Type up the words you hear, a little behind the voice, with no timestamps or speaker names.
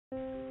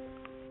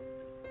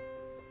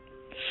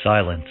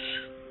Silence.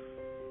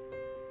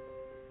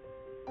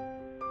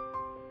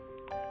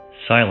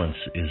 Silence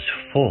is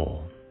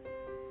full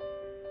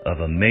of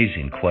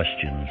amazing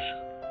questions.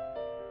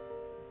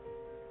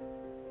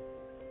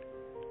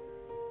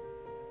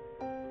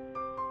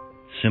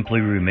 Simply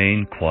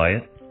remain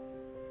quiet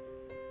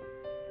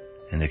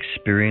and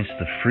experience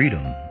the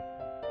freedom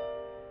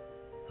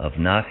of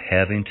not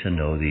having to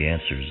know the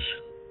answers.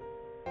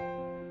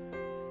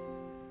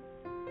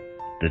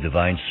 The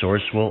Divine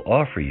Source will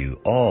offer you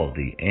all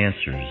the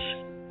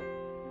answers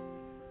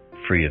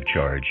free of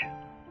charge.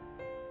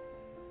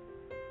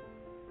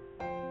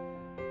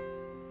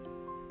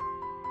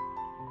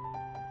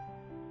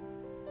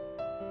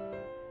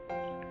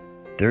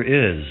 There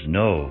is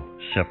no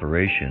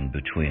separation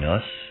between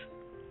us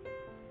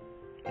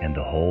and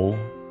the whole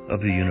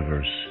of the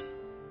universe.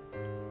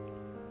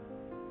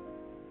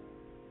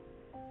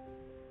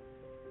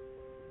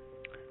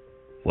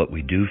 What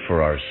we do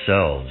for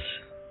ourselves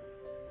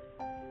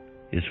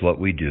is what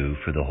we do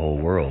for the whole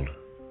world.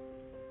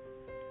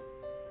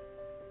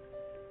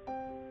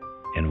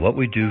 And what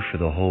we do for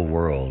the whole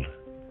world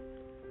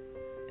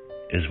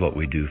is what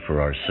we do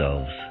for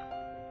ourselves.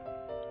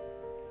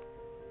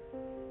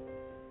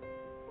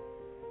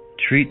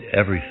 Treat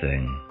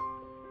everything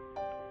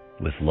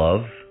with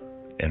love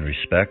and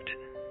respect,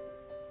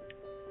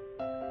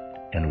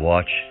 and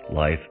watch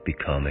life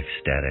become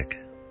ecstatic.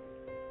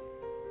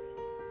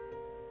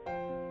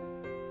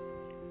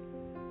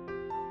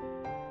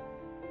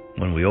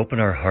 When we open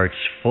our hearts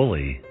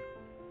fully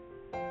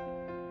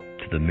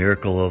to the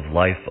miracle of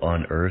life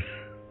on earth,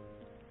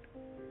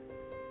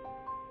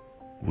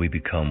 we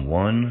become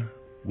one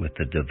with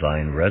the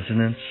divine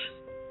resonance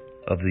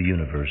of the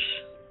universe.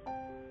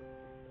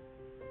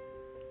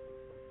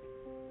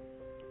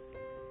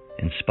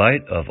 In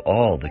spite of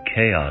all the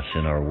chaos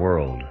in our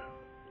world,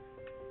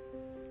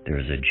 there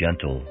is a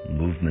gentle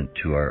movement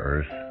to our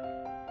earth.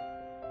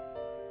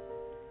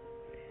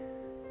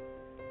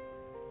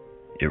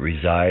 It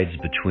resides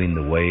between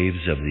the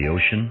waves of the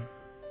ocean.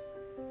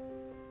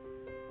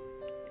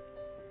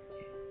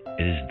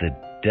 It is the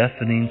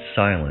deafening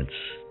silence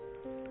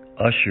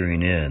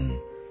ushering in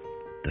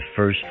the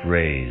first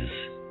rays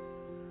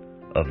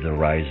of the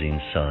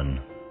rising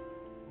sun.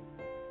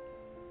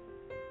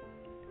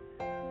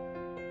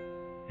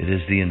 It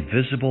is the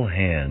invisible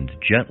hand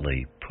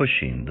gently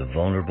pushing the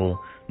vulnerable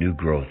new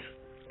growth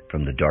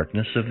from the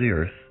darkness of the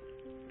earth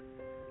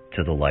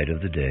to the light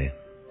of the day.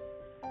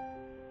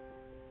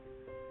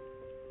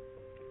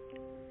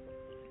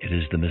 It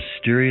is the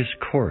mysterious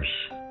course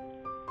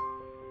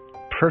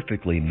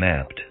perfectly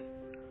mapped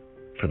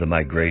for the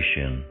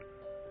migration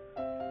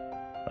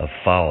of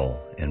fowl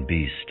and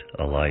beast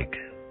alike.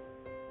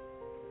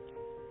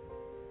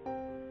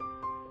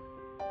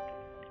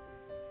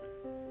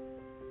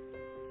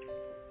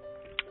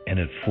 And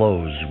it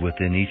flows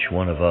within each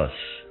one of us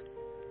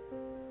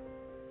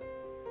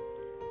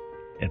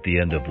at the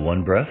end of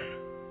one breath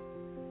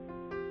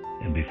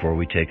and before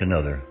we take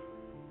another.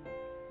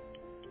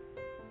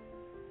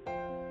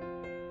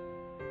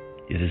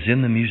 It is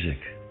in the music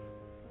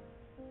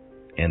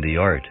and the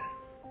art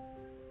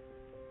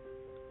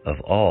of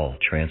all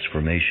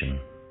transformation.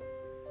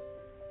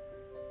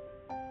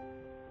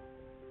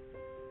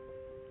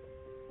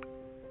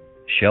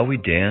 Shall we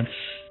dance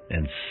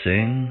and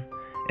sing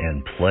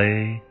and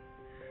play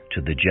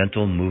to the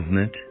gentle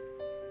movement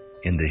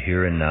in the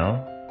here and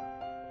now?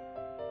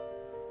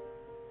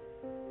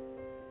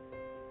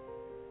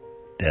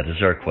 That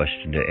is our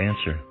question to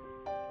answer.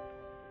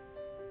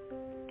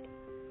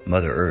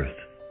 Mother Earth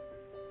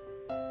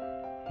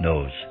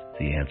knows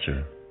the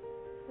answer.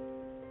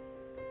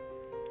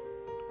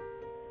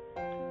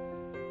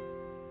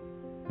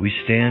 We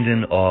stand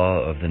in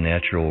awe of the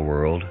natural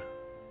world,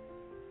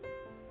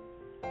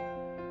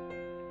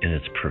 in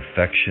its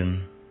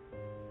perfection,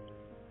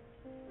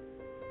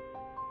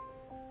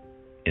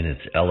 in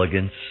its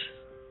elegance,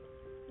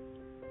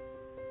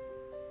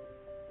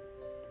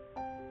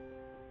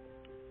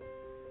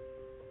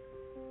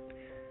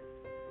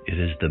 it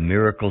is the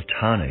miracle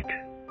tonic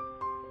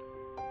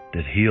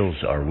that heals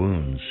our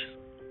wounds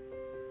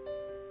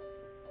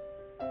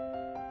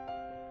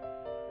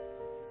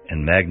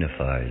and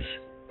magnifies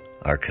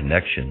our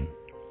connection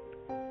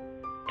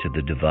to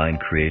the divine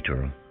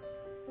Creator.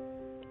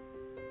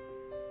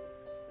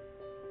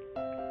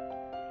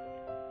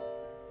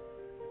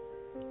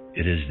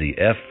 It is the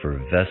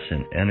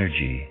effervescent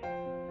energy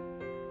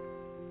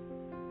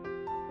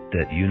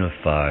that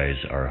unifies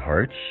our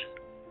hearts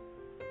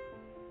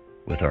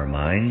with our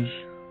minds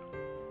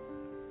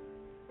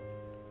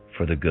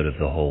for the good of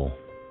the whole.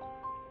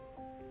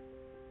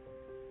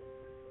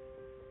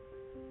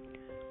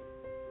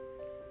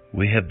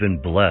 We have been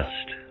blessed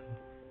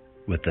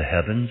with the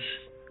heavens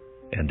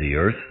and the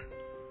earth.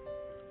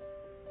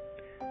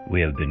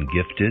 We have been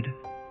gifted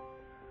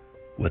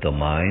with a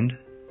mind,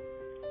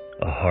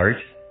 a heart,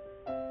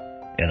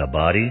 and a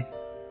body.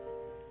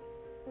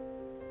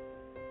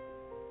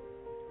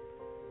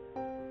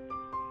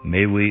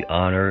 May we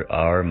honor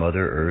our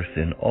Mother Earth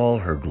in all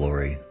her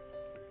glory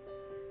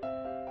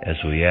as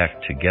we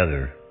act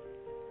together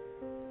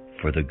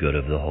for the good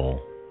of the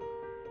whole.